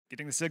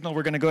Getting the signal,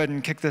 we're going to go ahead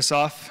and kick this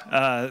off.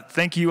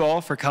 Thank you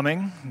all for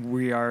coming.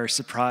 We are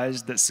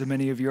surprised that so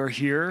many of you are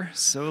here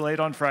so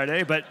late on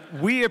Friday, but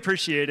we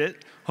appreciate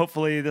it.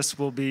 Hopefully this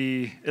will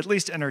be at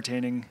least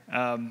entertaining.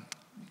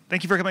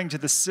 Thank you for coming to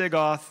the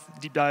SIG-Auth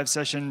deep dive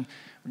session.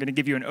 We're going to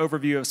give you an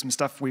overview of some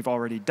stuff we've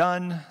already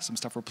done, some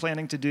stuff we're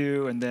planning to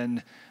do, and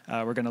then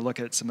we're going to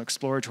look at some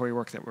exploratory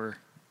work that we're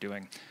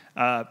doing.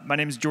 My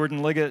name is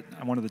Jordan Liggitt.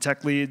 I'm one of the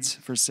tech leads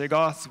for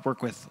SIG-Auth.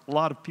 Work with a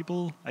lot of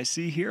people I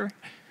see here.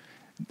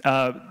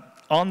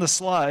 On the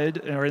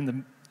slide, or in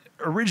the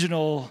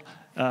original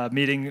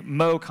meeting,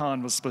 Mo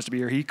Khan was supposed to be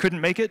here. He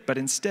couldn't make it, but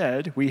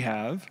instead we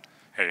have...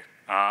 Hey,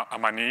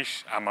 I'm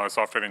Anish. I'm a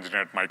software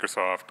engineer at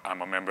Microsoft.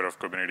 I'm a member of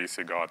Kubernetes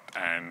SIG-Auth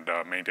and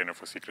maintainer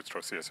for Secret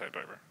Store CSI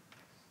driver.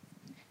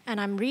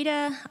 And I'm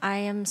Rita. I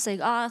am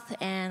SIG-Auth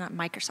and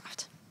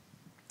Microsoft.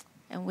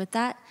 And with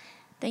that,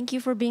 thank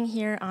you for being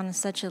here on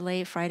such a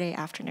late Friday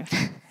afternoon.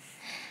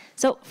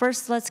 So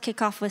first, let's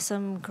kick off with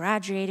some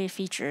graduated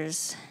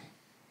features.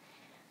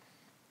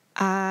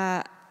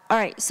 All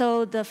right,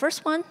 so the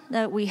first one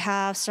that we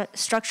have,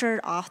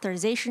 structured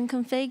authorization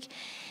config.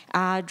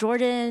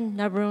 Jordan,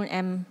 Nabrun,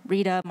 and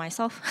Rita,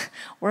 myself,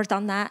 worked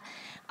on that.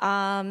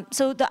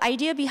 So the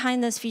idea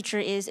behind this feature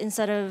is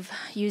instead of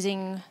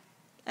using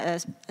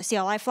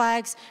CLI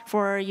flags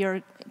for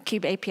your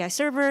Kube API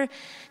server,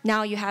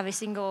 now you have a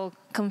single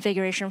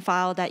configuration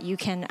file that you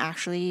can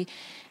actually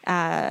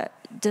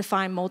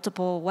define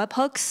multiple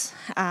webhooks,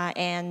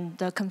 and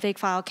the config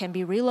file can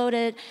be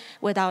reloaded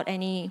without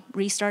any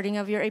restarting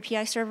of your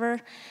API server.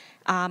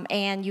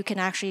 And you can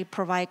actually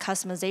provide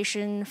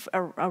customization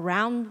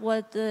around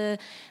what the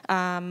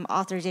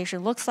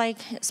authorization looks like,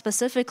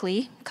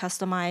 specifically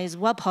customize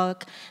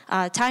webhook,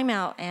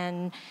 timeout,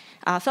 and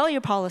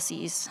failure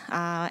policies.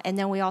 And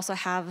then we also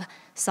have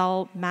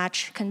CEL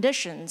match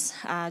conditions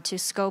to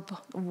scope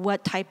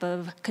what type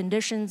of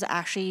conditions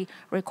actually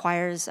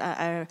requires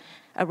a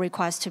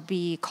request to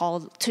be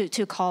called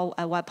to call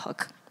a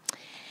webhook.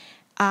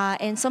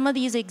 And some of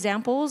these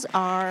examples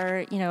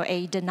are,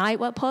 a denied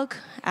webhook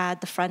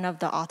at the front of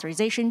the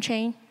authorization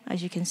chain,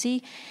 as you can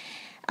see,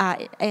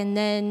 and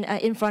then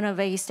in front of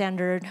a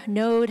standard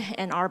node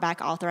and RBAC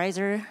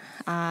authorizer,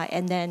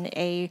 and then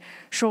a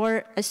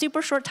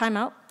super short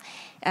timeout,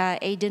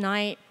 a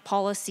denied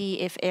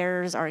policy if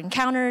errors are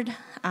encountered,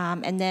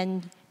 and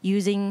then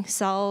using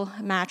CEL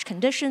match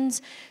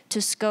conditions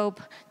to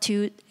scope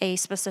to a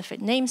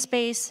specific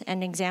namespace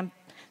and example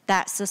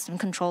that system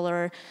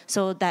controller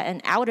so that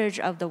an outage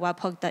of the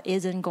webhook that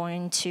isn't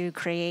going to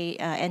create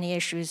any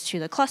issues to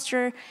the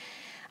cluster.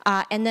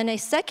 And then a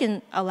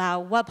second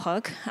allow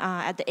webhook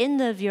at the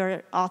end of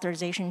your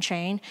authorization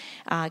chain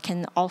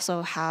can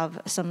also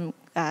have some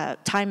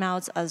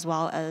timeouts as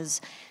well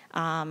as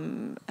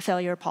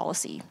failure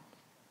policy.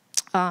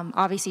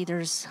 Obviously,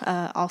 there's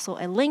also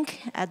a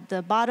link at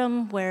the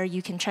bottom where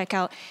you can check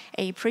out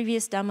a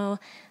previous demo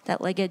that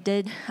Liggitt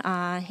did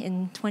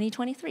in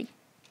 2023.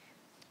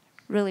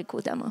 Really cool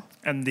demo.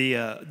 And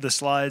the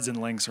slides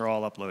and links are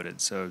all uploaded,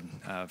 so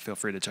feel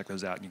free to check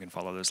those out, and you can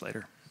follow those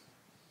later.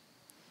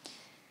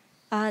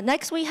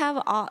 Next, we have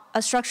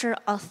a structured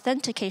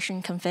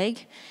authentication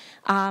config.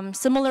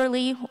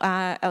 Similarly,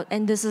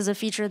 and this is a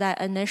feature that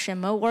Anish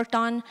and Mo worked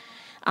on.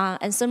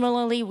 And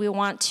similarly, we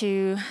want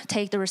to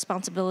take the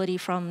responsibility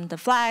from the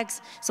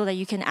flags so that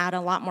you can add a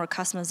lot more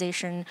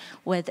customization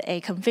with a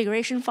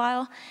configuration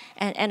file.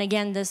 And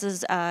again, this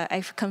is a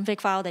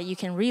config file that you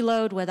can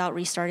reload without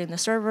restarting the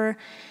server.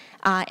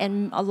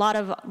 And a lot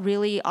of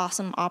really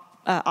awesome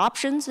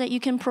options that you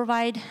can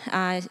provide.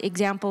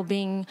 Example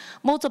being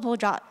multiple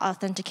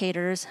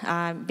authenticators,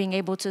 being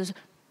able to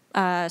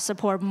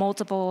support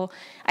multiple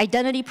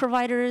identity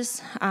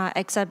providers,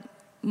 except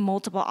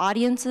multiple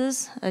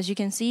audiences, as you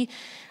can see,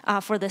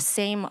 for the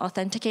same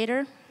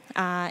authenticator.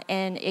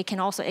 And it can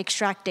also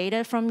extract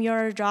data from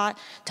your JOT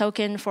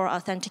token for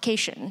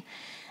authentication.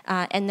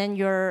 And then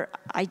your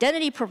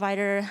identity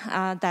provider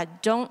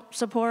that don't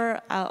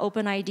support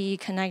OpenID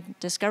Connect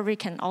Discovery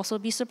can also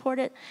be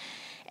supported.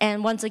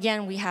 And once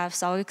again, we have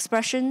CEL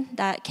expression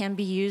that can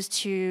be used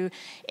to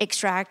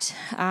extract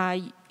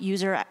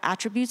user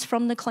attributes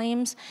from the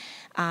claims.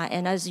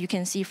 And as you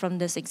can see from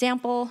this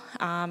example,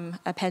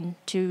 append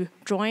to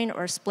join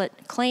or split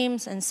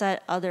claims and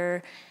set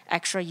other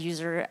extra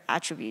user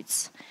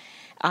attributes.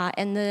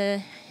 And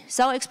the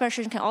CEL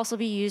expression can also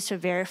be used to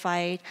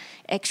verify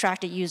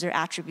extracted user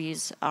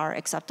attributes are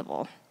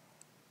acceptable.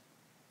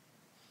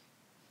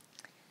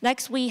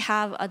 Next, we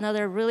have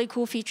another really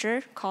cool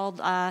feature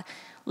called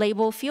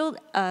label field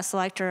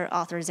selector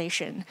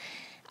authorization.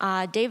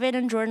 David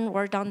and Jordan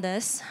worked on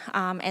this,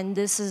 and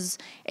this is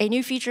a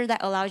new feature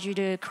that allows you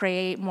to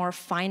create more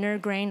finer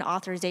grained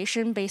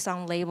authorization based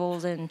on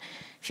labels and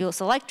field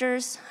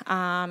selectors.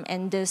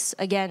 And this,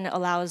 again,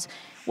 allows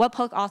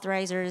webhook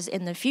authorizers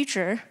in the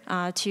future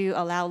to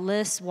allow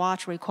lists,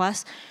 watch,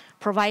 requests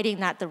providing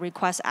that the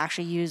requests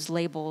actually use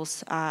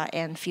labels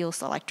and field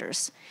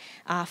selectors.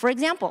 For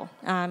example,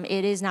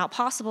 it is now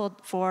possible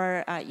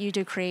for you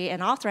to create an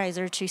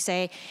authorizer to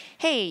say,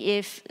 hey,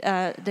 if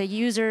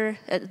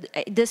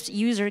this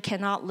user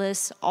cannot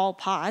list all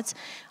pods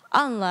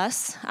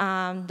unless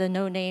the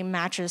node name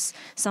matches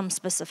some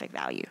specific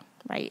value,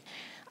 right?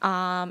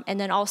 And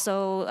then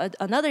also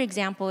another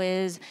example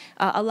is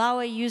allow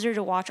a user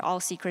to watch all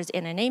secrets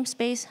in a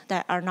namespace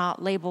that are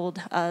not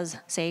labeled as,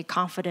 say,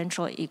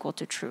 confidential equal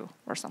to true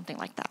or something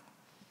like that.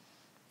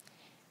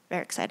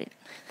 Very excited.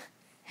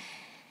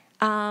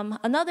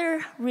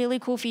 Another really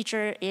cool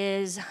feature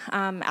is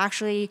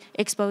actually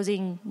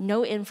exposing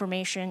node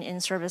information in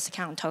service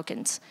account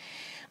tokens.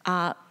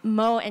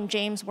 Mo and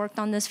James worked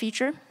on this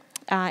feature,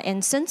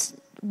 and since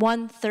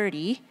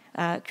 1.30,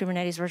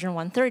 Kubernetes version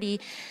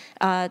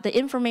 1.30, the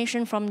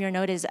information from your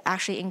node is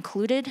actually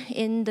included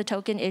in the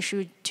token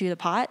issued to the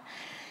pod.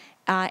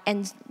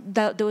 And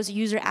those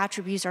user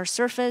attributes are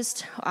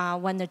surfaced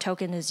when the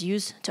token is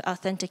used to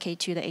authenticate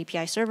to the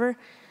API server,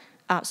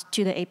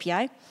 to the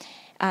API.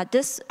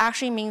 This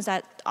actually means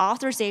that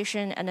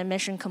authorization and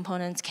admission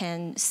components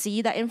can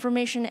see that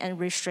information and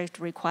restrict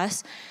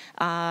requests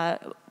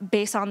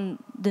based on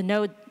the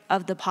node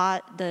of the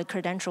pod the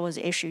credential is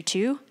issued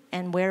to,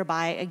 and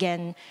whereby,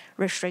 again,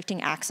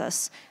 restricting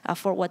access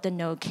for what the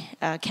node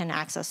can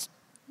access.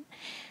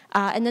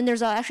 And then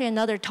there's actually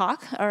another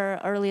talk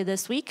earlier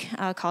this week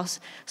called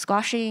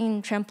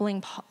Squashing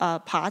Trampling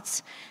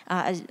Pods,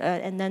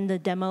 and then the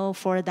demo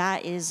for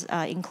that is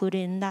included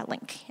in that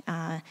link.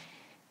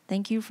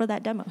 Thank you for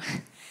that demo.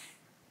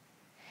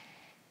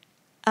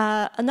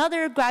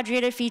 Another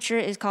graduated feature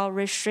is called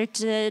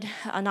Restricted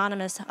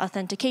Anonymous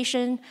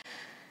Authentication.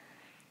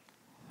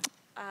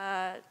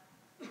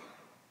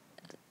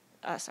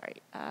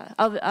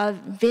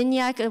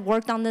 Vignac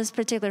worked on this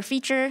particular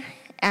feature,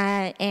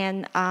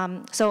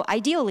 so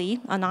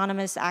ideally,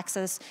 anonymous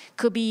access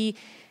could be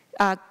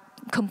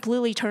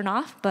completely turned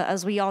off, but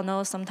as we all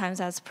know, sometimes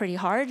that's pretty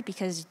hard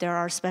because there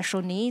are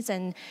special needs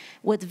and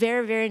with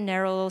very, very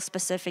narrow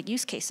specific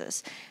use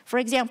cases. For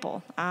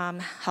example,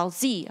 health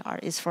Z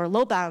is for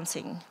load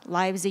balancing,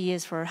 live Z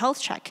is for health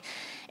check,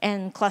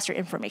 and cluster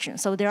information.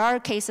 So there are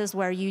cases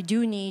where you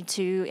do need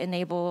to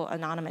enable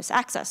anonymous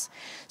access.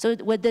 So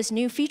with this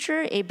new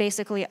feature, it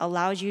basically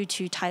allows you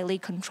to tightly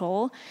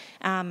control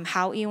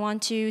how you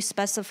want to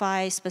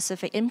specify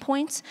specific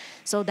endpoints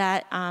so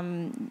that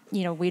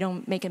we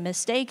don't make a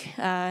mistake,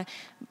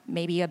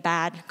 maybe a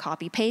bad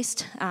copy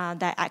paste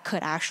that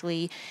could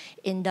actually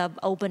end up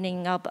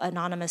opening up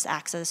anonymous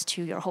access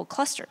to your whole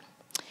cluster.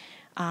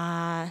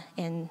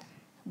 And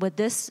with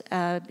this,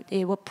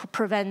 it will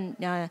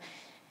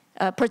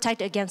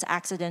protect against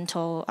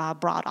accidental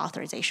broad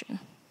authorization.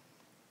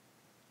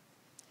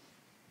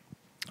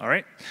 All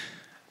right.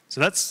 So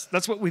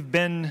that's what we've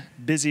been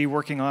busy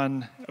working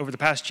on over the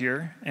past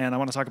year, and I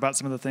want to talk about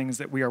some of the things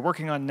that we are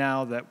working on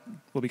now that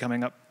will be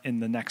coming up in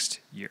the next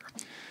year.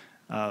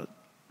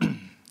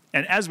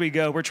 And as we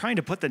go, we're trying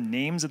to put the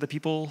names of the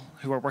people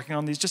who are working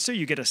on these just so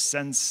you get a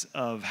sense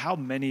of how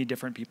many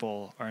different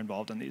people are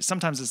involved in these.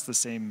 Sometimes it's the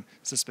same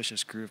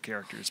suspicious crew of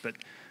characters, but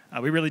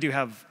we really do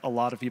have a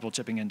lot of people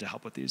chipping in to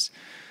help with these.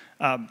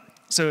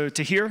 So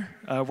Tahir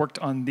worked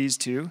on these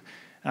two.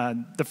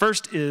 The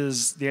first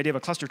is the idea of a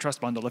cluster trust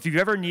bundle. If you've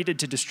ever needed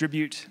to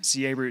distribute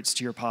CA routes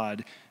to your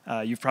pod,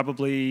 you've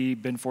probably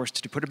been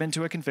forced to put them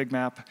into a config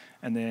map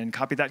and then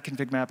copy that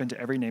config map into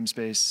every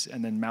namespace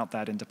and then mount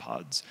that into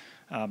pods.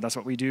 That's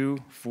what we do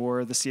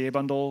for the CA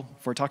bundle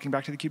for talking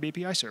back to the Kube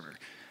API server.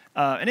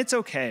 And it's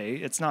okay.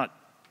 It's not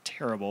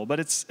terrible, but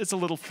it's a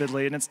little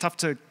fiddly, and it's tough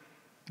to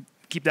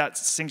keep that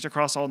synced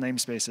across all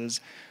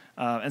namespaces.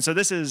 And so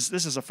this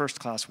is a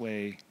first-class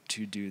way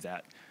to do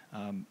that.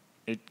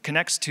 It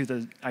connects to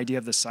the idea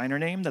of the signer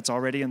name that's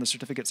already in the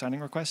certificate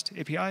signing request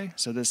API.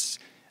 So this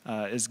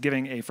is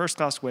giving a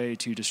first-class way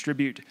to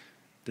distribute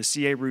the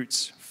CA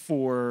routes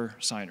for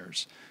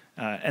signers.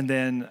 And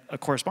then a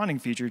corresponding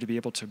feature to be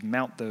able to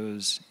mount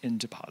those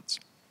into pods.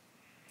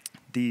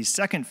 The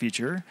second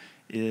feature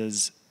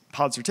is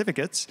pod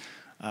certificates,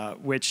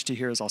 which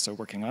Tahir is also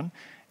working on,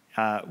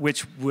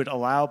 which would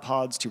allow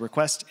pods to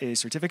request a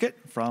certificate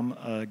from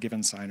a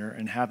given signer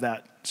and have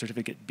that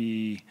certificate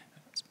be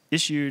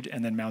issued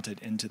and then mounted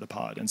into the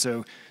pod. And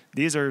so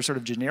these are sort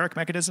of generic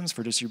mechanisms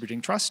for distributing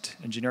trust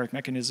and generic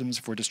mechanisms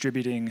for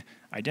distributing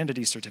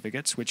identity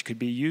certificates, which could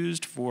be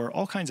used for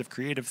all kinds of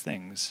creative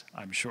things,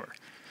 I'm sure.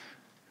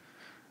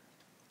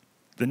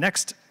 The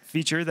next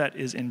feature that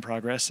is in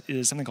progress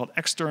is something called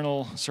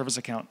external service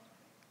account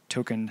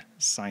token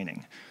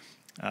signing.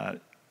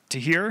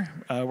 Tahir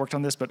worked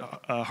on this, but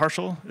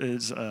Harshal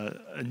is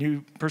a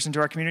new person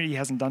to our community. He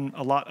hasn't done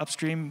a lot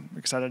upstream. We're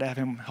excited to have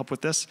him help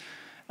with this.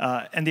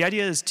 And the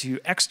idea is to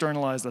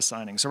externalize the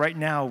signing. So right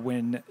now,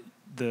 when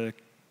the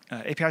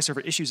API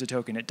server issues a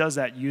token, it does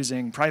that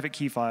using private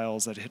key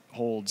files that it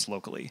holds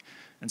locally.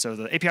 And so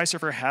the API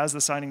server has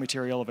the signing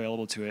material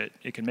available to it.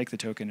 It can make the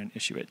token and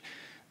issue it.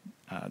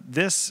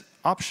 This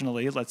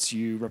optionally lets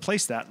you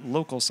replace that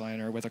local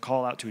signer with a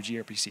call out to a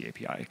gRPC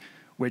API,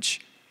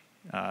 which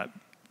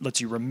lets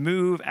you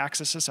remove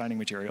access to signing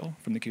material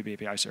from the Kube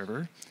API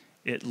server.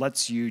 It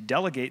lets you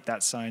delegate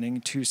that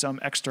signing to some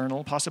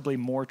external, possibly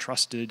more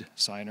trusted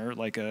signer,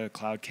 like a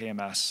cloud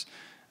KMS,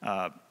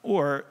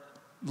 or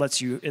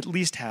lets you at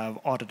least have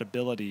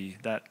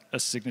auditability that a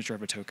signature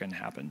of a token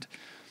happened.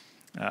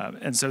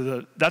 And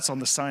so that's on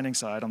the signing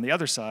side. On the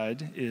other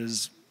side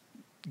is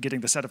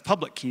getting the set of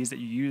public keys that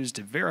you use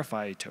to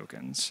verify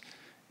tokens.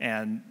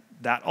 And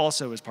that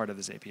also is part of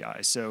this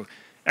API. So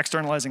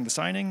externalizing the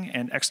signing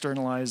and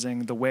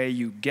externalizing the way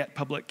you get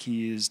public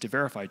keys to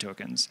verify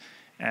tokens.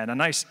 And a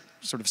nice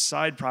sort of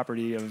side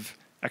property of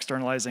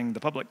externalizing the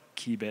public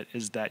key bit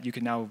is that you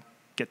can now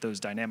get those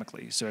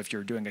dynamically. So if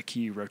you're doing a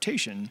key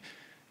rotation,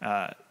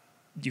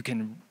 you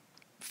can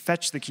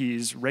fetch the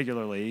keys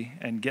regularly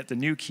and get the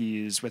new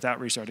keys without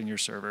restarting your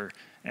server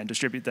and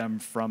distribute them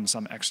from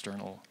some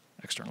external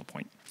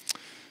point.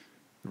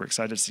 We're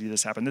excited to see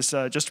this happen. This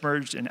just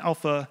emerged in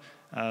alpha,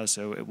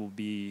 so it will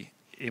be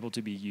able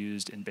to be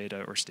used in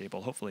beta or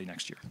stable, hopefully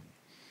next year.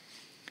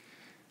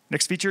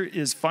 Next feature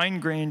is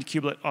fine-grained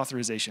kubelet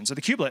authorization. So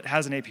the kubelet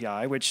has an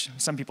API, which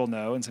some people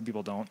know and some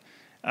people don't.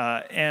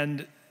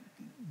 And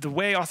the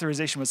way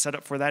authorization was set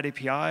up for that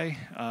API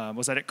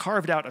was that it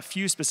carved out a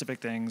few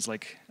specific things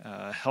like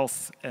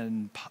health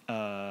and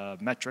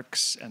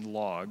metrics and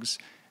logs,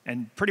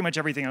 and pretty much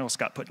everything else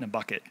got put in a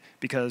bucket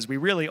because we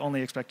really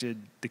only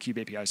expected the Kube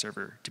API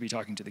server to be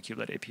talking to the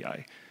kubelet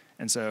API.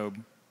 And so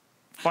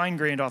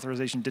fine-grained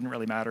authorization didn't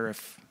really matter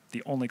if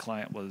the only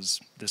client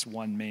was this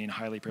one main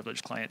highly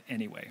privileged client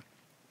anyway.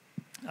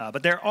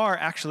 But there are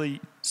actually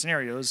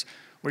scenarios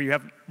where you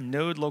have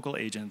node local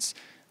agents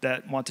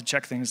that want to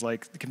check things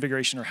like the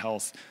configuration or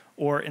health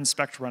or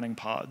inspect running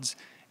pods.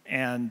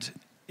 And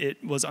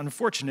it was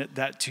unfortunate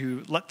that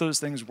to let those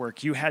things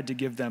work, you had to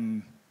give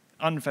them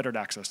unfettered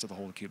access to the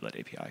whole kubelet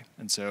API.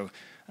 And so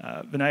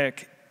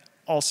Vinayak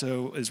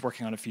also is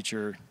working on a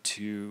feature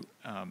to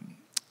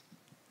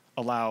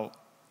allow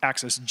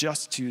access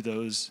just to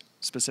those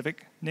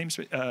specific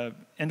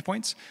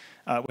endpoints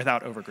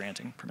without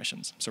overgranting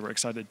permissions. So we're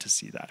excited to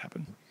see that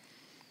happen.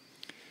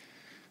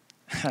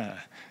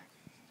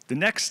 The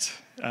next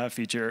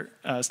feature,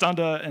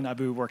 Standa and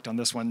Abu worked on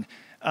this one.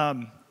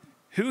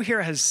 Who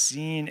here has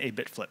seen a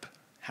bit flip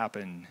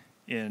happen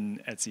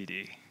in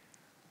etcd?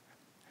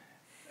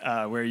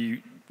 Where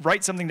you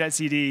write something to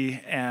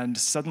etcd and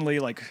suddenly,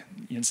 like,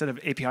 instead of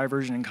API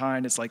version and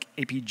kind, it's like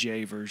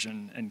APJ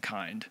version and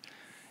kind.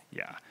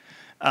 Yeah.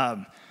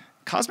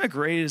 Cosmic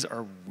rays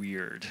are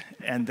weird,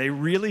 and they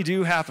really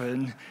do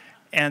happen,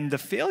 and the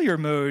failure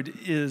mode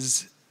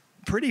is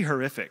pretty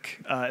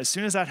horrific. As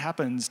soon as that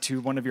happens to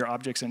one of your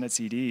objects in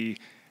etcd,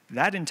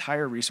 that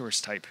entire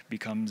resource type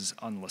becomes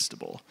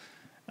unlistable.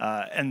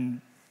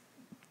 And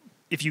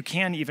if you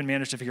can even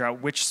manage to figure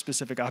out which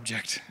specific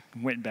object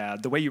went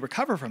bad, the way you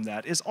recover from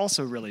that is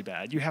also really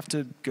bad. You have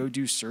to go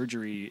do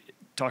surgery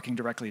talking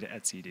directly to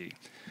etcd.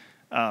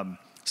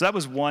 So that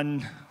was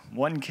one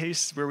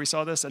case where we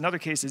saw this. Another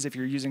case is if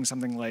you're using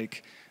something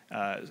like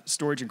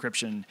storage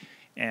encryption,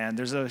 and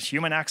there's a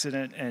human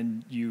accident,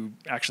 and you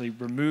actually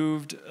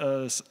removed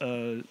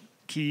a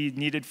key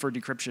needed for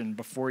decryption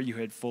before you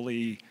had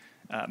fully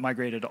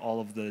migrated all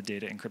of the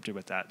data encrypted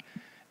with that.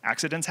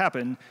 Accidents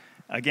happen.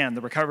 Again,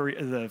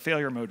 the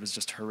failure mode was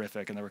just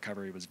horrific, and the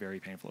recovery was very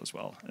painful as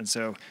well. And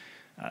so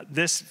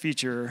this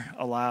feature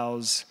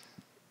allows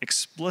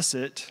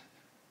explicit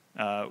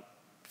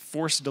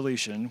forced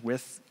deletion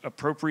with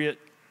appropriate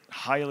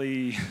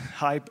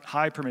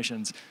high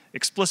permissions,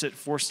 explicit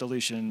forced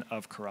deletion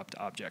of corrupt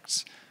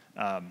objects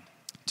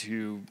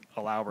to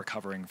allow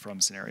recovering from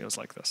scenarios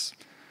like this.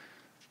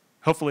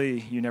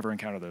 Hopefully you never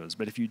encounter those,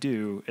 but if you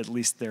do, at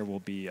least there will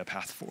be a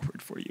path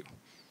forward for you.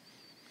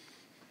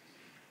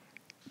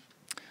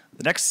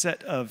 The next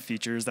set of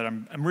features that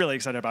I'm really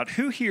excited about,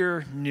 who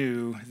here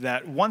knew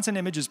that once an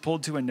image is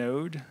pulled to a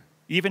node,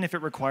 even if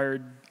it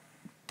required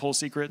pull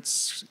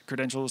secrets,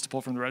 credentials to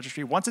pull from the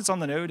registry, once it's on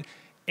the node,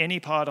 any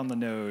pod on the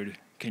node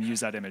can use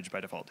that image by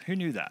default? Who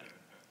knew that?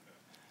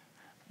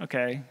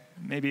 Okay,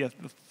 maybe a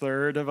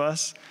third of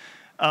us.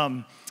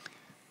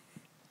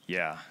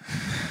 Yeah,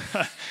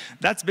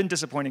 that's been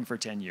disappointing for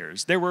 10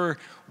 years. There were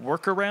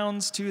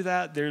workarounds to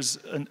that. There's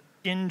an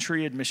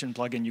in-tree admission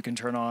plugin you can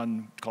turn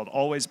on called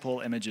always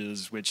pull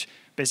images, which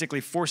basically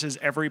forces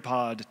every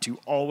pod to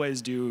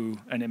always do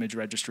an image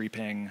registry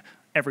ping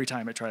every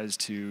time it tries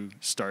to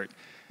start.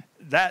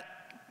 That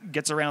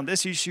gets around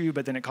this issue,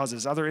 but then it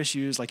causes other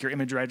issues, like your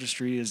image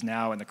registry is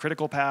now in the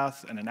critical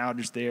path, and an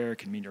outage there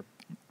can mean your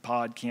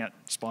pod can't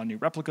spawn new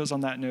replicas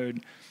on that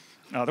node.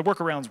 The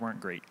workarounds weren't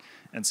great.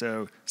 And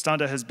so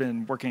Standa has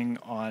been working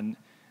on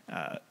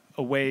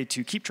a way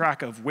to keep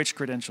track of which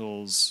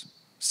credentials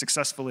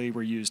successfully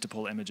were used to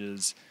pull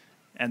images.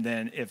 And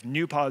then if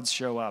new pods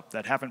show up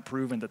that haven't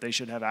proven that they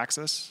should have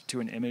access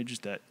to an image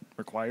that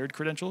required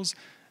credentials,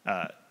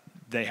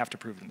 they have to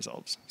prove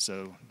themselves.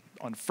 So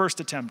on first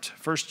attempt,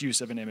 first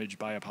use of an image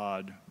by a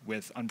pod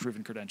with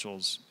unproven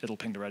credentials, it'll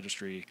ping the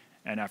registry,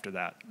 and after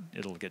that,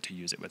 it'll get to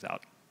use it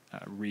without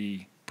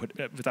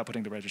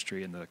putting the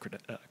registry in the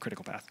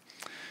critical path.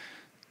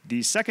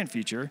 The second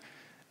feature,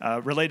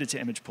 related to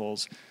image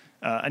pulls,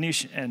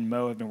 Anish and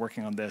Mo have been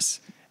working on this.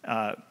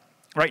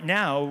 Right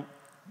now,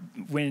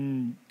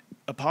 when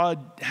a pod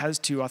has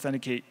to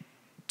authenticate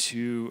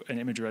to an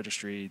image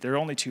registry, there are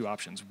only two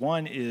options.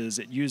 One is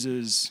it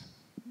uses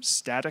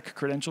static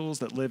credentials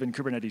that live in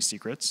Kubernetes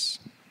secrets,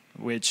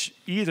 which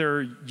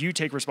either you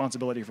take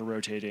responsibility for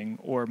rotating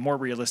or more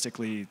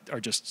realistically are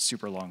just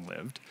super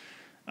long-lived.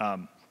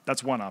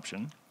 That's one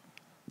option.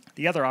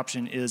 The other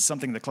option is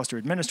something the cluster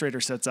administrator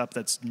sets up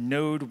that's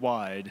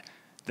node-wide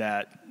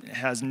that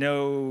has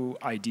no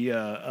idea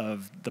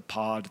of the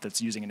pod that's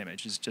using an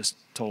image. It's just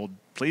told,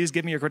 please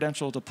give me a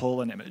credential to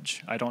pull an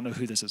image. I don't know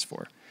who this is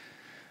for.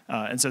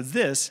 And so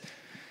this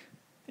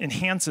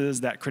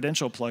enhances that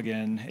credential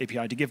plugin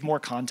API to give more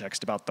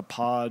context about the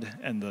pod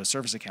and the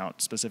service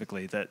account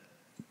specifically that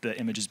the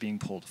image is being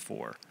pulled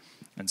for.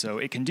 And so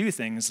it can do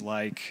things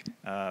like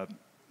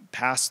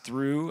pass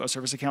through a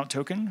service account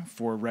token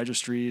for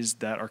registries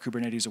that are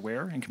Kubernetes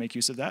aware and can make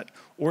use of that,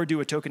 or do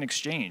a token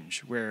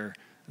exchange where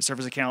the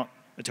service account,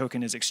 a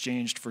token is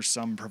exchanged for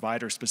some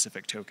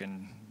provider-specific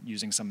token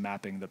using some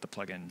mapping that the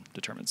plugin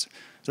determines.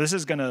 So this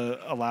is going to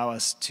allow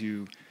us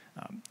to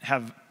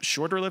have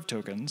shorter-lived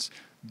tokens,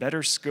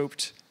 better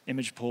scoped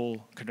image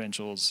pull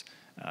credentials,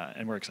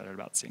 and we're excited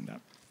about seeing that.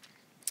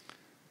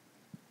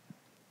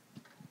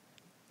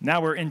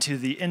 Now we're into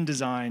the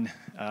InDesign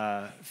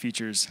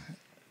features.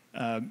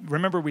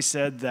 Remember we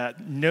said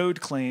that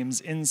node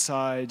claims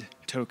inside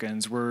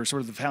tokens were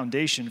sort of the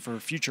foundation for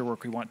future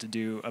work we want to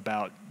do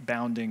about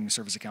bounding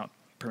service account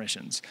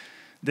permissions.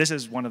 This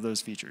is one of those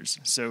features.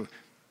 So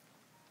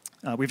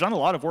we've done a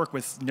lot of work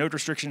with node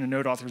restriction and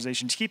node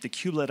authorization to keep the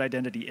kubelet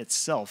identity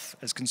itself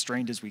as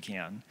constrained as we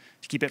can,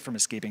 to keep it from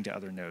escaping to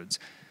other nodes.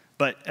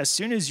 But as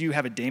soon as you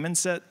have a daemon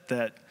set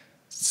that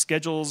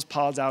schedules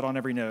pods out on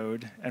every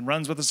node and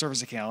runs with a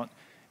service account,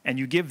 and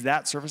you give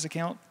that service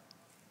account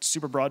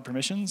super broad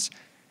permissions,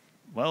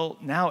 well,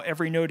 now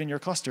every node in your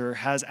cluster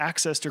has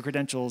access to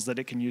credentials that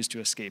it can use to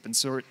escape. And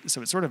so it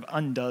sort of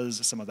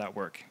undoes some of that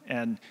work.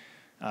 And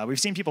we've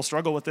seen people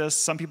struggle with this.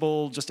 Some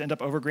people just end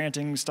up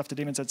over-granting stuff to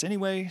daemon sets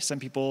anyway. Some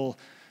people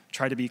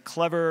try to be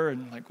clever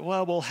and like,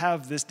 well, we'll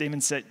have this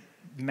daemon set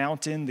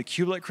mount in the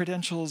kubelet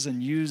credentials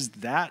and use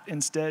that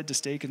instead to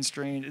stay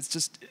constrained. It's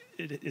just,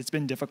 it's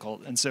been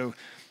difficult. And so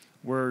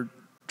we're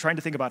trying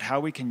to think about how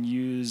we can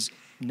use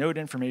node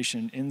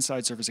information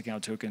inside service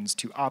account tokens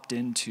to opt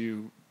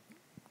into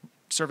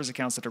service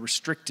accounts that are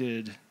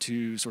restricted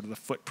to sort of the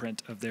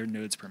footprint of their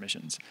node's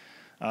permissions.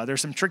 There's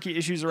some tricky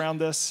issues around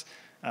this.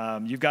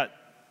 You've got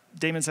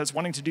daemon sets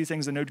wanting to do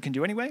things the node can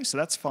do anyway, so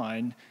that's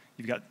fine.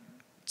 You've got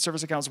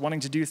service accounts wanting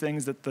to do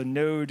things that the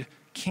node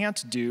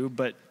can't do,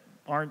 but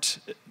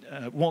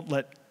won't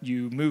let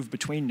you move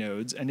between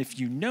nodes. And if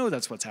you know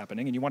that's what's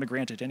happening and you want to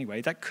grant it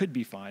anyway, that could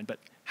be fine. But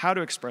how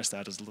to express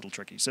that is a little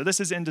tricky. So this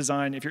is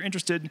InDesign. If you're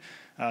interested,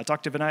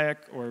 talk to Vinayak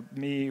or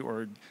me,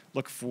 or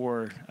look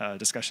for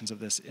discussions of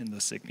this in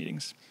the SIG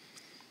meetings.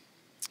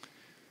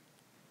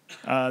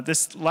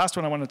 This last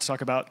one I wanted to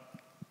talk about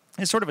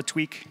is sort of a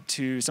tweak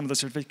to some of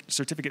the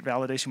certificate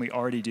validation we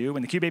already do.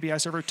 When the Kube API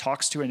server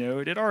talks to a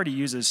node, it already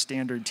uses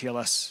standard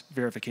TLS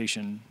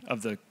verification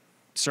of the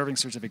serving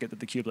certificate that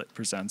the kubelet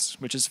presents,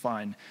 which is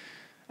fine.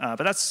 But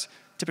that's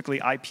typically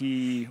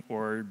IP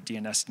or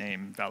DNS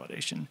name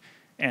validation.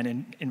 And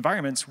in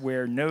environments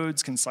where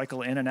nodes can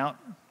cycle in and out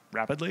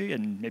rapidly,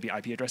 and maybe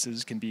IP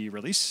addresses can be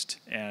released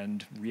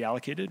and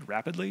reallocated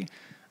rapidly,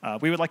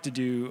 we would like to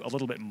do a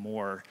little bit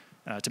more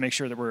to make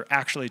sure that we're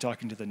actually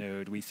talking to the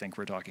node we think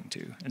we're talking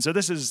to. And so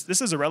this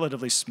is a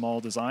relatively small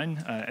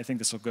design. I think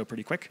this will go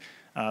pretty quick,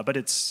 but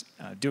it's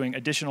doing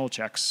additional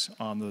checks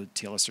on the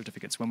TLS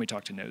certificates when we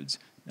talk to nodes,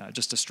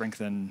 just to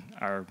strengthen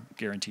our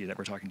guarantee that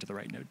we're talking to the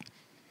right node.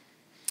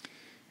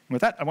 And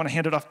with that, I want to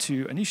hand it off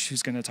to Anish,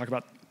 who's going to talk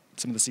about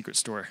some of the secret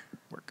store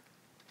work.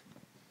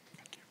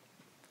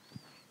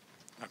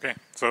 Okay,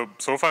 so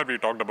far we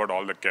talked about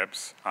all the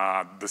KEPs.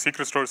 The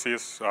secret store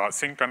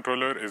sync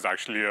controller is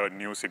actually a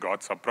new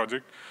SIGAUTH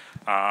subproject.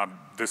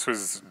 This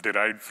was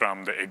derived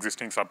from the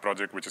existing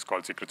subproject, which is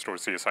called secret store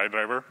CSI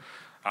driver.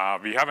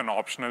 We have an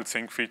optional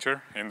sync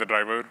feature in the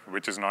driver,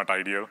 which is not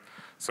ideal.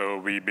 So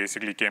we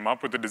basically came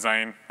up with the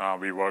design.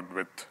 We worked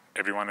with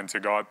everyone in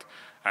SIGAUTH,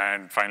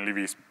 and finally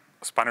we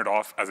spun it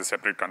off as a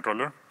separate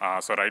controller.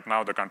 So right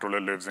now the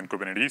controller lives in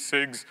Kubernetes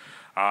SIGs.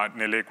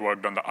 Nilek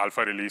worked on the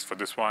alpha release for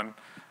this one.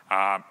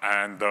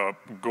 And the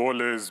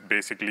goal is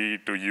basically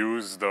to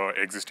use the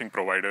existing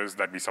providers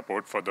that we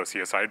support for the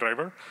CSI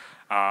driver.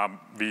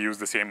 We use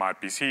the same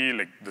RPC,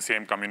 like the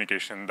same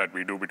communication that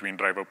we do between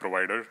driver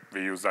provider.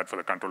 We use that for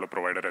the controller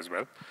provider as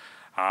well.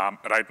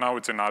 Right now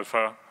it's in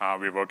alpha.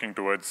 We're working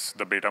towards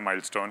the beta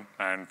milestone.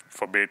 And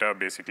for beta,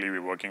 basically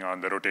we're working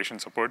on the rotation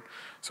support.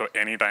 So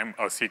anytime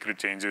a secret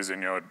changes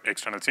in your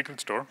external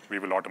secret store, we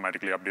will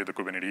automatically update the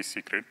Kubernetes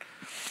secret.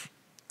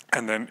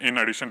 And then in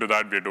addition to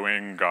that,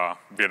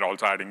 we're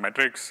also adding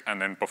metrics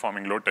and then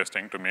performing load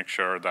testing to make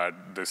sure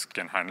that this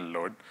can handle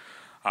load.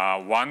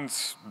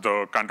 Once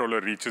the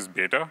controller reaches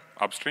beta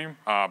upstream,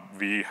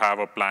 we have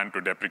a plan to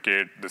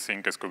deprecate the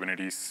sync as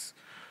Kubernetes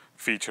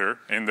feature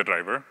in the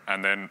driver.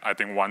 And then I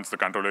think once the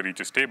controller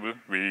reaches stable,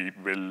 we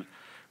will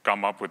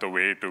come up with a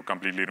way to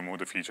completely remove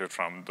the feature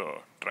from the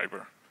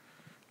driver.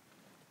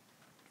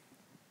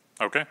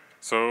 OK,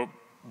 so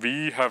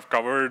we have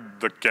covered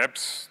the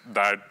KEPs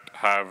that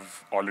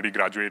have already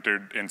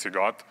graduated in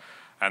SIGAUTH,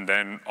 and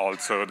then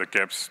also the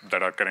KEPs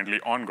that are currently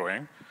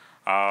ongoing.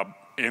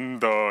 In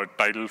the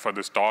title for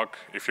this talk,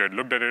 if you had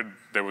looked at it,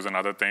 there was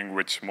another thing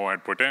which Mo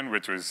had put in,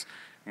 which was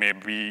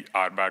maybe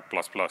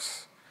RBAC++.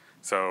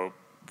 So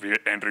we're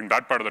entering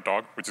that part of the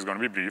talk, which is going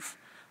to be brief.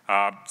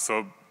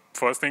 So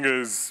first thing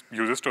is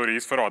user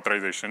stories for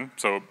authorization.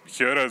 So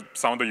here are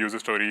some of the user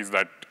stories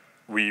that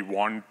we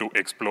want to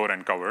explore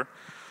and cover.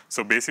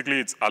 So basically,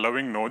 it's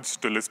allowing nodes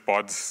to list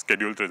pods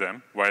scheduled to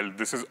them. While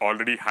this is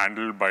already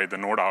handled by the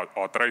node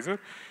authorizer,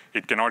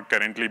 it cannot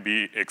currently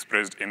be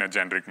expressed in a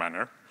generic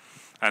manner.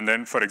 And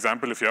then, for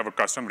example, if you have a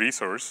custom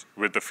resource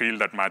with a field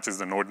that matches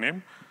the node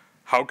name,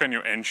 how can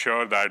you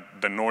ensure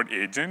that the node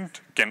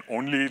agent can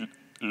only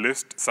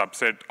list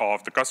subset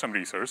of the custom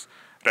resource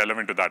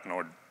relevant to that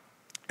node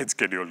it's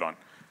scheduled on?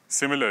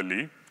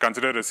 Similarly,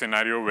 consider a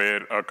scenario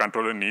where a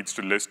controller needs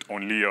to list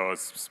only a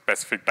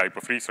specific type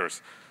of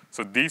resource.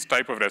 So these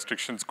type of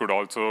restrictions could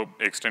also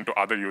extend to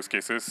other use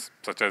cases,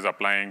 such as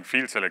applying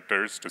field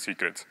selectors to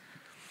secrets.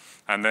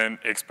 And then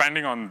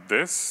expanding on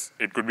this,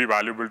 it could be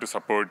valuable to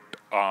support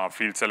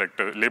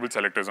label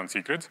selectors on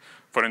secrets.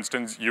 For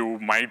instance, you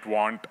might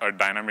want a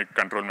dynamic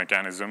control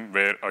mechanism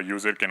where a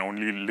user can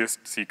only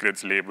list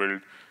secrets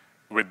labeled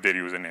with their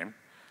username.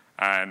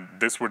 And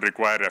this would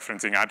require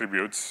referencing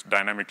attributes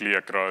dynamically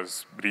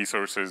across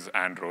resources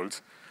and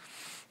roles.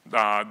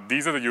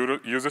 These are the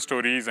user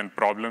stories and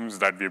problems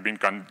that we've been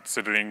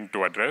considering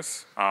to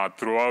address.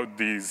 Throughout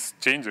these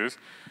changes,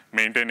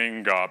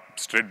 maintaining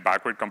strict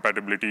backward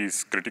compatibility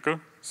is critical.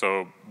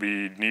 So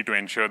we need to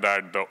ensure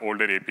that the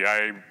older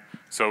API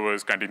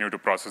servers continue to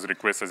process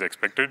requests as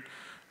expected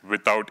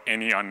without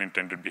any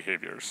unintended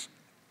behaviors.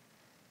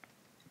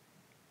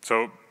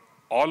 So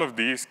all of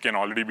these can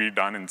already be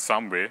done in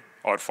some way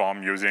or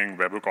form using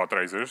webhook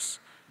authorizers.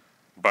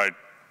 But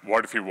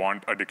what if you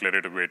want a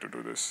declarative way to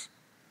do this?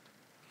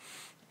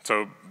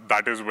 So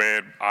that is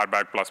where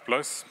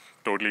RBAC++,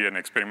 totally an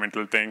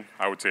experimental thing.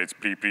 I would say it's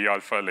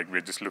pre-alpha, like we're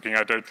just looking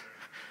at it.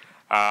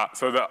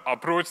 So the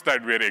approach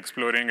that we're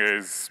exploring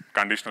is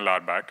conditional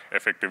RBAC,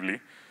 effectively.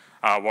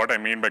 What I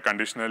mean by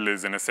conditional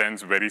is, in a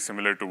sense, very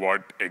similar to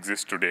what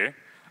exists today,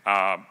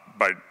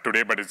 but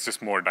it's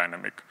just more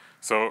dynamic.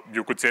 So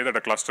you could say that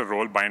a cluster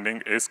role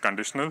binding is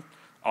conditional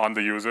on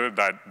the user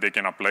that they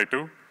can apply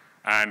to.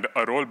 And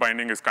a role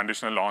binding is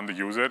conditional on the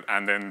user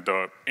and then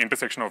the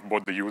intersection of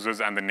both the users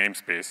and the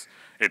namespace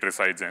it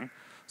resides in.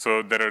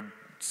 So there are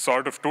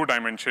sort of two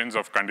dimensions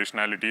of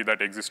conditionality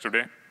that exist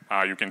today.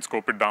 You can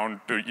scope it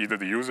down to either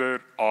the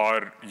user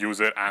or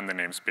user and the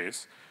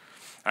namespace.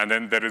 And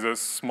then there is a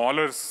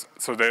smaller,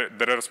 so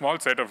there are a small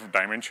set of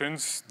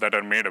dimensions that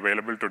are made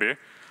available today.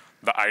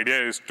 The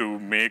idea is to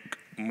make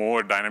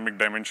more dynamic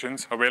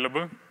dimensions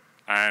available.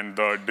 And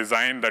the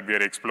design that we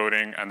are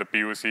exploring and the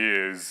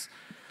POC is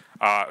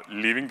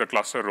leaving the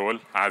cluster role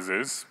as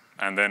is,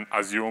 and then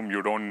assume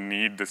you don't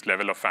need this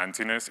level of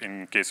fanciness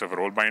in case of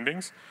role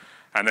bindings.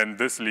 And then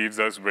this leaves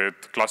us with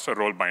cluster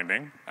role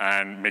binding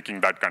and making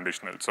that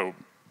conditional. So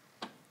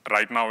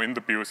right now in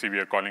the POC, we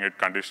are calling it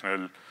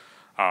conditional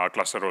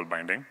cluster role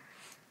binding.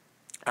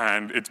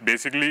 And it's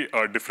basically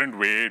a different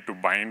way to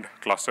bind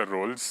cluster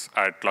roles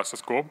at cluster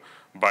scope,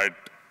 but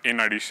in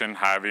addition,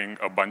 having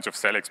a bunch of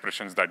cell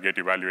expressions that get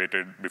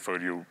evaluated before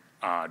you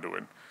do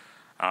it.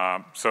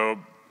 So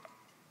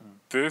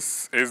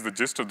this is the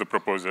gist of the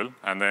proposal.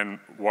 And then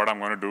what I'm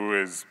going to do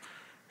is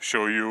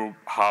show you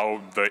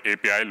how the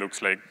API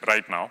looks like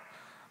right now.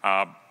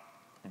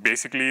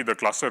 Basically, the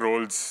cluster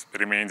roles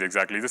remains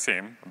exactly the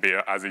same.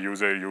 As a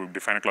user, you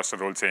define a cluster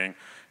role saying,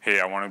 hey,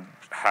 I want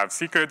to have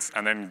secrets,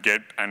 and then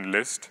get and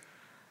list.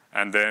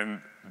 And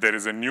then there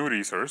is a new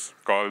resource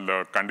called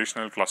the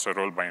conditional cluster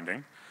role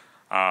binding.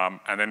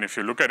 And then if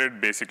you look at it,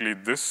 basically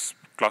this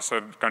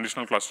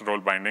conditional cluster role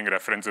binding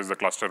references the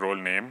cluster role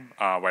name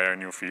via a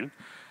new field.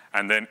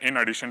 And then in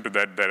addition to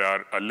that, there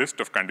are a list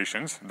of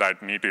conditions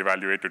that need to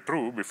evaluate to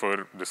true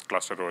before this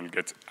cluster role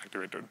gets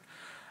activated.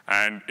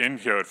 And in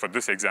here, for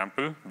this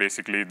example,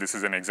 basically this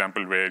is an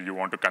example where you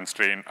want to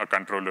constrain a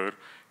controller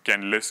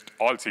can list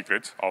all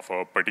secrets of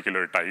a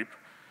particular type.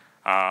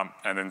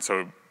 And then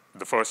so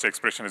the first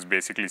expression is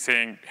basically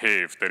saying,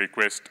 hey, if the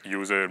request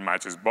user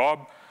matches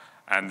Bob,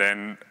 and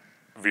then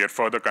we are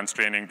further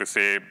constraining to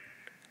say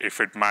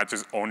if it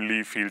matches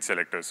only field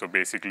selectors. So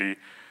basically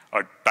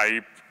a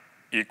type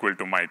equal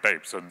to my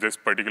type. So this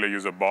particular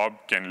user, Bob,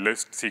 can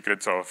list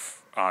secrets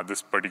of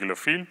this particular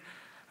field.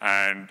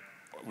 And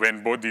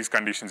when both these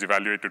conditions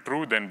evaluate to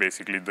true, then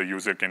basically the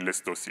user can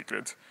list those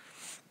secrets.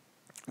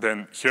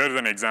 Then here's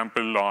an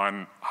example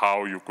on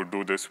how you could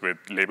do this with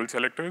label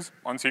selectors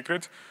on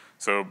secrets.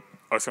 So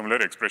a similar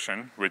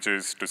expression, which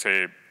is to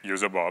say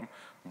user Bob.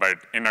 But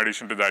in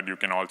addition to that, you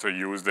can also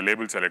use the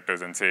label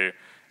selectors and say,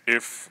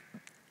 if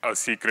a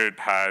secret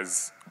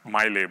has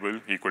my label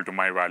equal to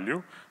my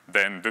value,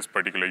 then this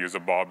particular user,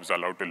 Bob, is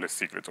allowed to list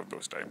secrets of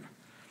those type.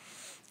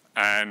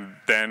 And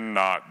then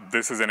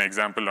this is an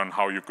example on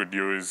how you could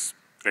use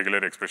regular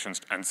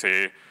expressions and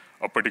say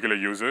a particular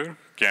user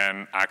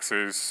can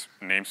access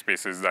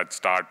namespaces that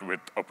start with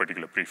a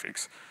particular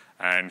prefix.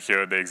 And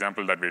here, the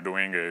example that we're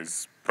doing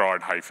is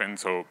prod hyphen.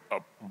 So a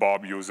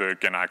Bob user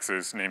can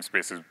access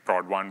namespaces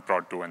prod1,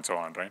 prod2, and so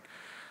on, right?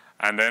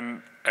 And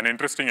then an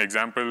interesting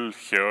example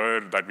here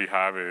that we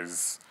have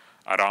is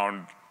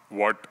around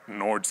what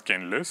nodes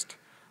can list.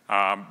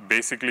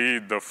 Basically,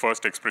 the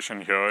first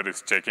expression here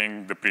is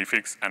checking the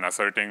prefix and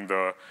asserting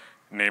the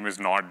name is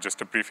not just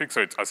a prefix.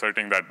 So it's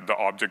asserting that the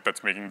object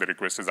that's making the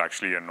request is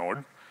actually a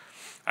node.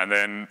 And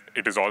then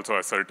it is also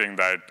asserting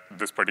that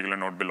this particular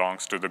node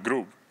belongs to the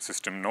group,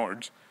 system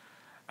nodes.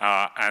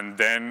 And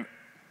then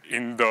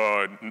in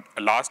the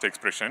last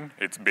expression,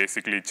 it's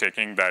basically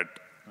checking that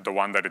the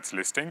one that it's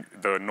listing,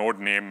 the node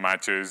name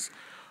matches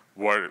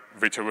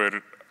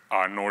whichever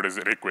node is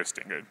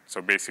requesting it.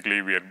 So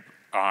basically, we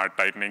are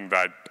tightening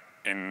that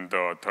in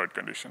the third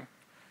condition.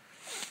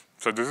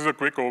 So this is a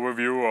quick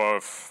overview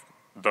of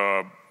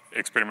the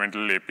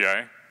experimental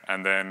API.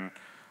 And then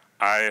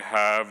I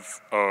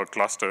have a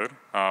cluster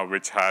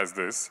which has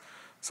this.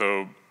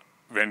 So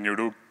when you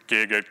do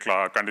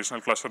kget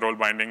conditional cluster role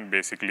binding,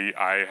 basically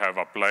I have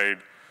applied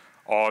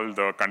all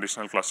the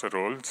conditional cluster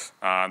roles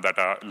that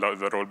are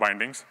the role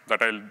bindings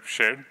that I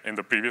shared in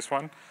the previous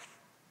one.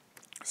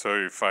 So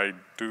if I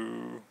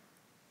do,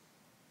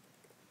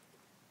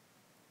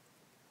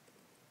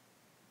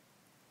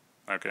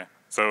 okay.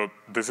 So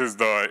this is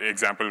the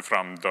example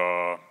from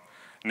the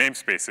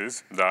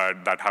namespaces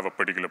that have a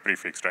particular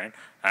prefix, right?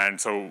 And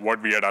so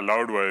what we had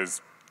allowed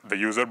was the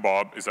user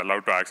Bob is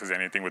allowed to access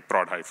anything with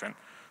prod hyphen.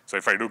 So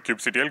if I do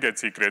kubectl get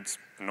secrets,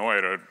 no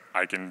error,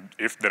 I can,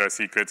 if there are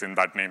secrets in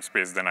that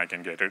namespace, then I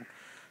can get it.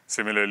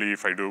 Similarly,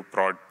 if I do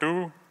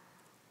prod2,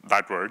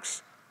 that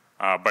works.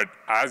 But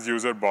as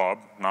user Bob,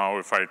 now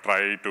if I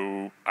try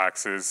to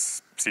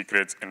access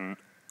secrets in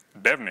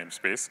dev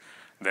namespace,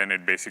 then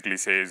it basically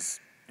says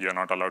you're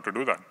not allowed to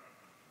do that.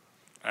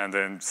 And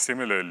then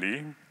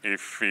similarly,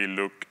 if we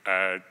look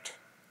at,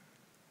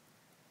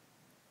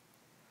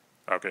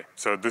 okay,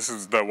 so this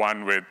is the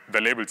one with the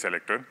label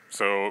selector.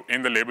 So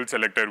in the label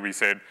selector, we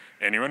said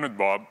anyone with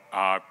Bob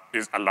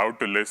is allowed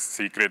to list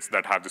secrets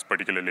that have this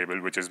particular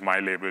label, which is my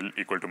label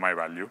equal to my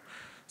value.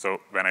 So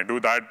when I do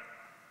that,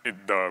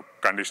 the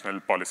conditional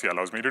policy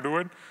allows me to do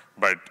it.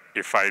 But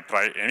if I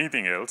try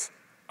anything else,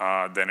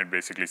 then it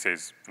basically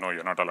says, no,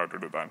 you're not allowed to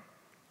do that.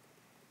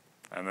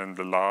 And then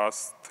the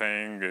last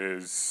thing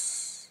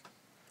is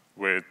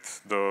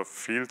with the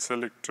field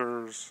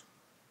selectors.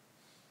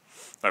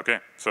 Okay,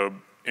 so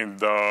in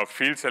the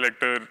field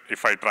selector,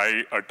 if I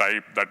try a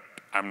type that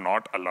I'm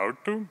not allowed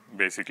to,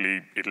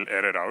 basically it'll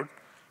error out.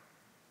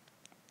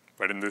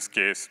 But in this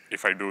case,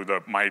 if I do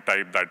my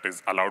type that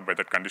is allowed by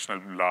that conditional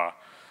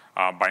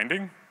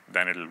binding,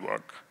 then it'll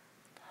work.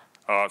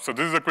 So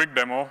this is a quick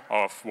demo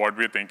of what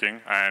we're thinking.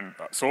 And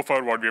so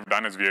far, what we've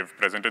done is we have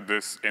presented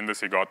this in the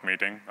SIGAuth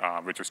meeting,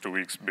 which was 2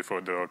 weeks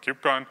before the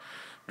KubeCon.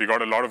 We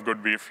got a lot of good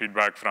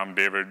feedback from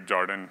David,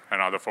 Jordan,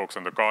 and other folks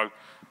on the call.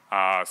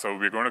 So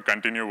we're going to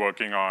continue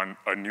working on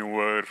a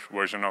newer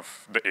version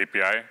of the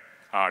API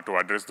to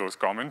address those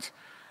comments.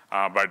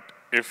 But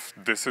if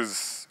this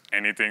is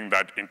anything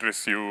that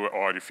interests you,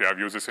 or if you have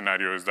user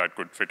scenarios that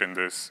could fit in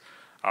this,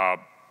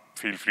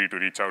 feel free to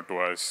reach out to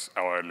us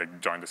or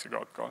join the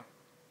SIGAuth call.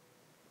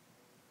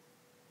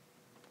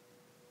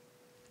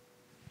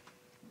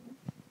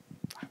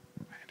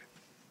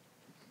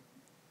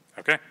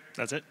 Okay.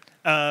 That's it.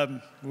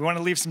 We want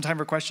to leave some time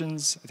for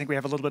questions. I think we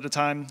have a little bit of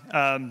time.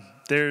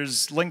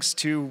 There's links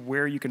to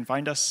where you can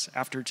find us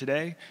after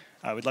today.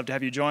 We'd love to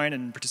have you join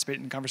and participate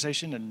in the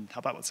conversation and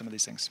help out with some of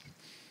these things.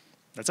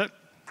 That's it.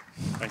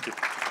 Thank you.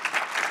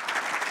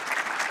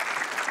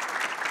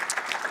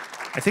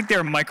 I think there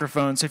are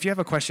microphones. So if you have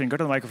a question, go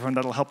to the microphone.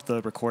 That'll help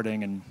the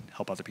recording and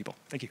help other people.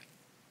 Thank you.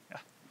 Yeah.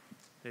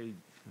 Hey,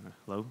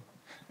 hello.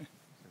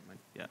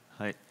 Yeah,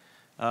 hi.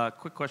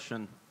 Quick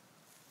question.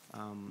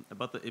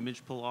 About the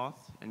image pull auth,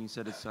 and you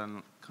said it's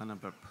on kind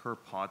of a per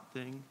pod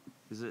thing.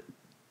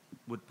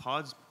 Would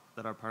pods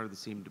that are part of the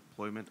same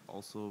deployment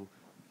also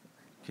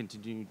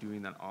continue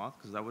doing that auth?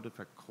 Because that would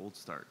affect cold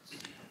starts.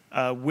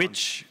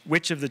 Which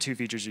of the two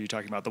features are you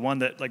talking about? The one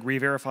that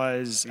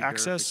re-verifies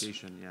access?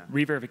 Re-verification, yeah.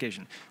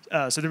 Re-verification.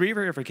 So the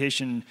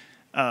re-verification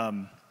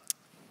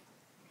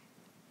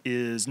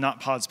is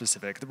not pod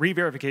specific. The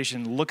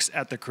re-verification looks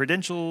at the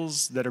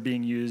credentials that are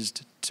being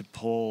used to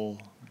pull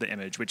the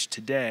image, which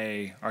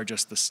today are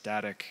just the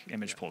static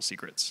image pull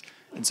secrets.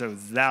 And so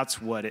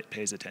that's what it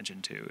pays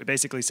attention to. It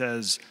basically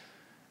says,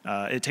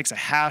 it takes a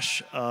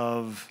hash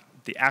of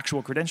the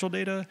actual credential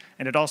data,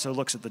 and it also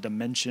looks at the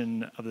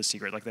dimension of the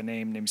secret, like the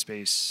name,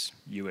 namespace,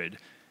 UID.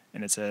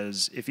 And it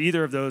says, if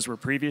either of those were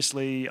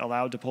previously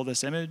allowed to pull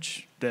this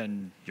image,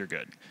 then you're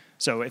good.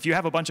 So if you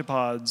have a bunch of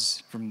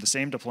pods from the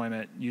same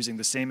deployment using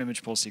the same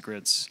image pull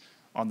secrets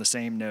on the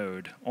same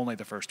node, only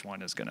the first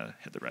one is going to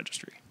hit the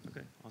registry.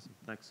 Okay, awesome.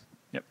 Thanks.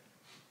 Yep.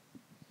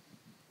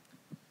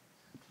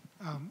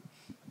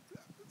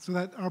 So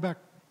that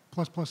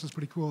RBAC++ is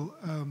pretty cool.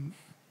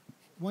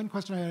 One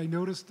question I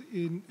noticed,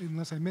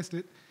 unless I missed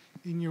it,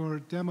 in your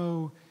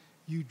demo,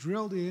 you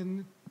drilled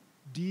in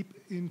deep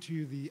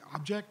into the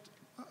object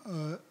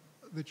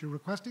that you're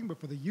requesting, but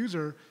for the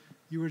user,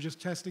 you were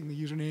just testing the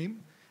username.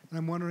 And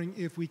I'm wondering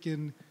if we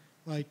can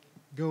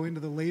go into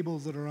the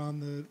labels that are on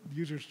the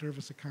user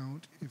service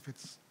account, if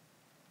it's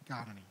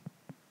got any.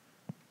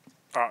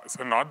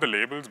 So not the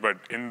labels, but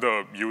in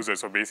the user.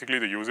 So basically,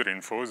 the user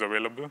info is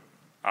available.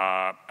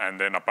 And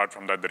then apart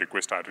from that, the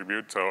request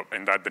attribute. So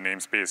in that, the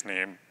namespace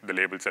name, the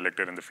label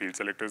selector, and the field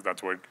selectors,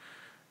 that's what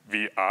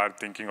we are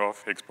thinking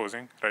of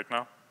exposing right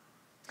now.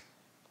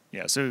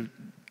 Yeah, so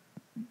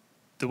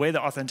the way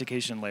the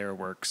authentication layer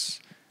works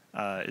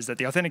is that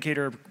the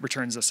authenticator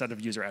returns a set of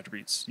user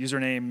attributes: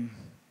 username,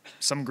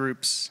 some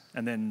groups,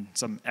 and then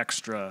some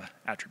extra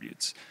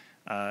attributes.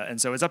 And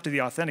so it's up to the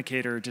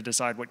authenticator to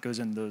decide what goes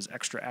in those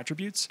extra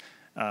attributes.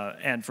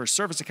 And for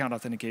service account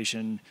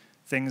authentication,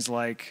 things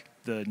like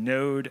the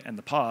node and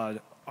the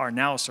pod are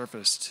now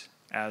surfaced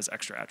as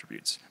extra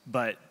attributes,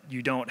 but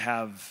you don't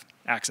have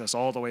access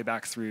all the way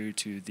back through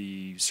to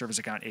the service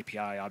account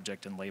API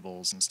object and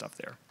labels and stuff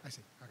there. I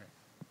see. Okay.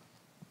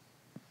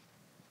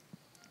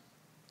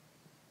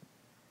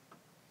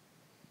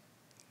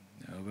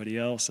 Nobody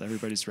else?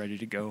 Everybody's ready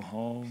to go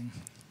home.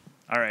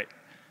 All right.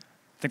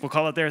 I think we'll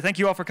call it there. Thank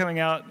you all for coming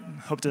out.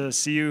 Hope to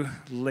see you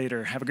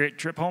later. Have a great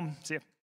trip home. See you.